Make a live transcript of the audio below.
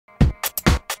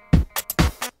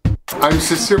I'm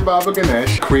Sister Baba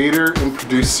Ganesh, creator and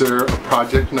producer of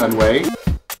Project Nunway.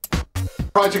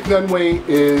 Project Nunway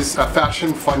is a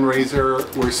fashion fundraiser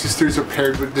where sisters are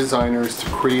paired with designers to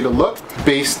create a look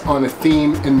based on a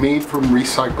theme and made from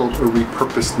recycled or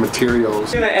repurposed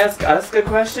materials. You're gonna ask us a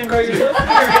question, Corey? You're interviewing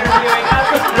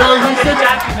us? No, you said a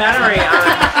documentary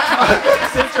on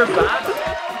Sister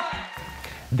Baba.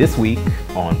 This week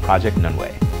on Project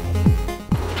Nunway.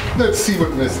 Let's see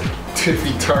what Miss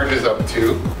Tiffy Tart is up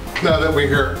to now that we're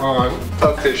here on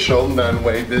official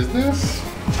Nunway business.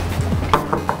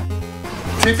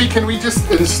 Tiffy, can we just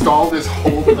install this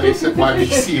whole place at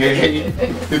YBCA?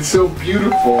 It's so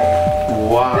beautiful.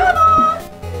 Wow.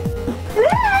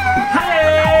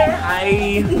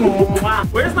 Hi! Wow.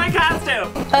 Where's my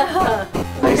costume?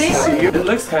 I see you. It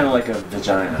looks kind of like a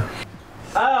vagina.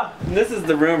 Oh, this is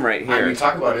the room right here. I mean,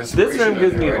 talk about inspiration. This room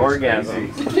gives me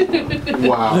orgasms.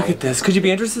 Wow. Look at this. Could you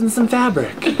be interested in some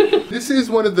fabric? This is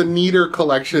one of the neater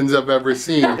collections I've ever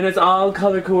seen. And it's all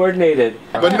color coordinated.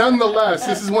 But nonetheless,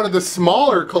 this is one of the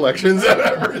smaller collections I've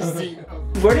ever seen.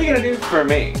 What are you gonna do for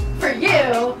me? For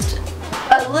you,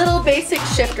 a little basic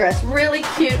shift dress, really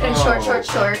cute and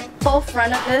short. Full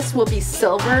front of this will be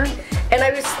silver, and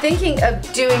I was thinking of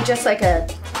doing just like a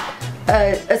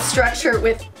structure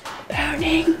with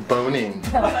boning. Boning.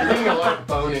 You're doing a lot of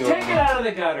boning. Take it out of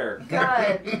the gutter.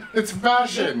 God, It's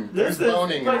fashion. There's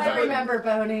boning. I remember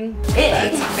boning.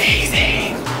 That's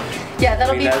amazing. Yeah,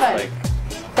 that'll be fun. Like,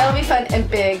 That'll be fun and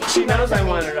big. she knows I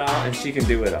want it all, and she can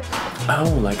do it all.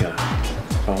 Oh, like a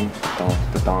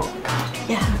bonk.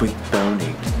 Yeah. With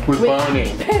boning. With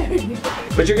boning.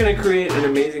 But you're gonna create an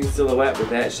amazing silhouette with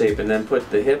that shape, and then put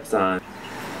the hips on.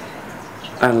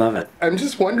 I love it. I'm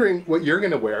just wondering what you're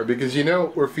going to wear because you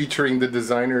know we're featuring the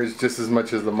designers just as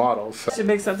much as the models. So. Should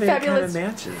make something Fabulous.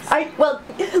 that kind of matches. Well,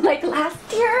 like last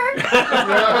year.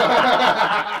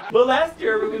 Well, last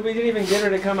year we didn't even get her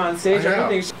to come on stage. I don't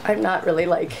think she... I'm not really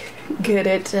like good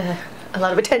at a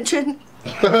lot of attention.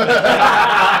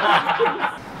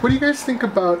 What do you guys think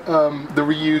about the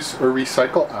reuse or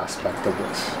recycle aspect of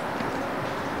this?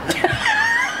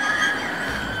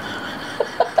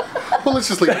 Well, let's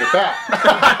just leave it at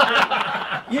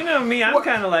that. You know me, I'm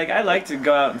kind of like, I like to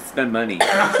go out and spend money.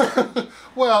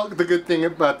 Well, the good thing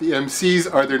about the MCs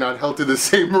are they're not held to the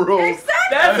same rules. Exactly.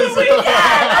 That's what we said!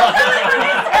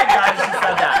 That's what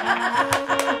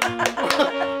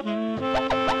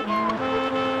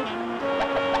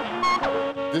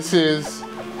we said. This is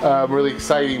really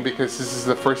exciting because this is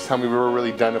the first time we've ever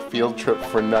really done a field trip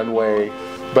for Nunway.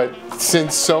 But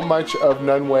since so much of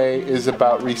Nunway is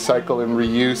about recycle and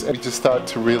reuse, we just thought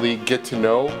to really get to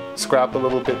know Scrap a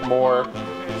little bit more.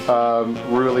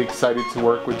 We're really excited to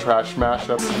work with Trash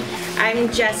Mashup. I'm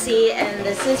Jessie and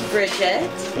this is Bridget.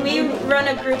 We run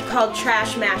a group called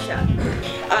Trash Mashup,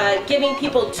 giving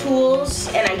people tools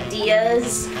and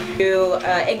ideas to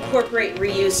incorporate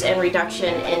reuse and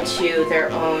reduction into their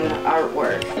own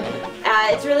artwork.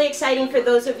 It's really exciting for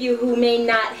those of you who may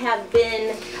not have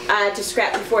been to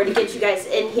Scrap before to get you guys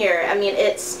in here. I mean,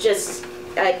 it's just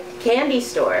a candy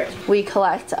store. We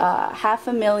collect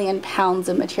 500,000 pounds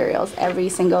of materials every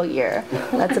single year.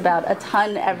 That's about a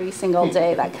ton every single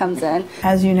day that comes in.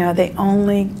 As you know, they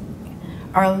only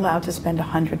are allowed to spend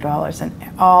 $100,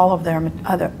 and all of their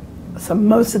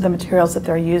most of the materials that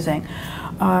they're using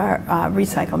are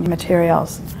recycled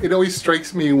materials. It always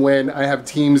strikes me when I have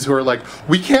teams who are like,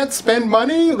 we can't spend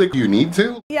money, like you need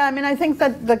to. Yeah, I mean, I think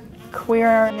that the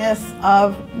queerness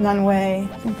of Nunway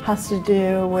has to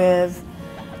do with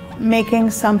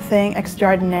making something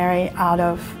extraordinary out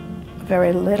of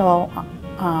very little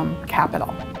capital.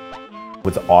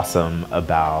 What's awesome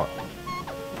about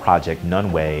Project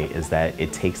Nunway is that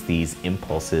it takes these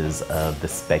impulses of the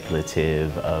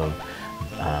speculative, of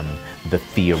the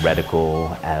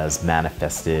theoretical as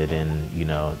manifested in, you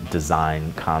know,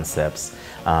 design concepts,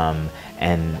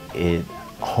 and it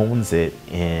hones it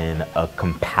in a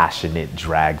compassionate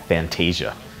drag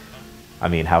fantasia. I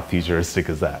mean, how futuristic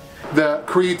is that? The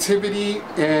creativity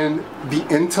and the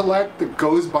intellect that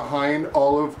goes behind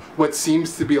all of what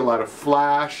seems to be a lot of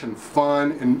flash and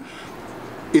fun, and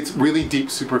it's really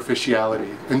deep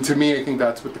superficiality. And to me, I think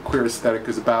that's what the queer aesthetic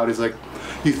is about, is like,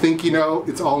 you think you know,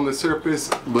 it's all on the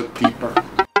surface, look deeper.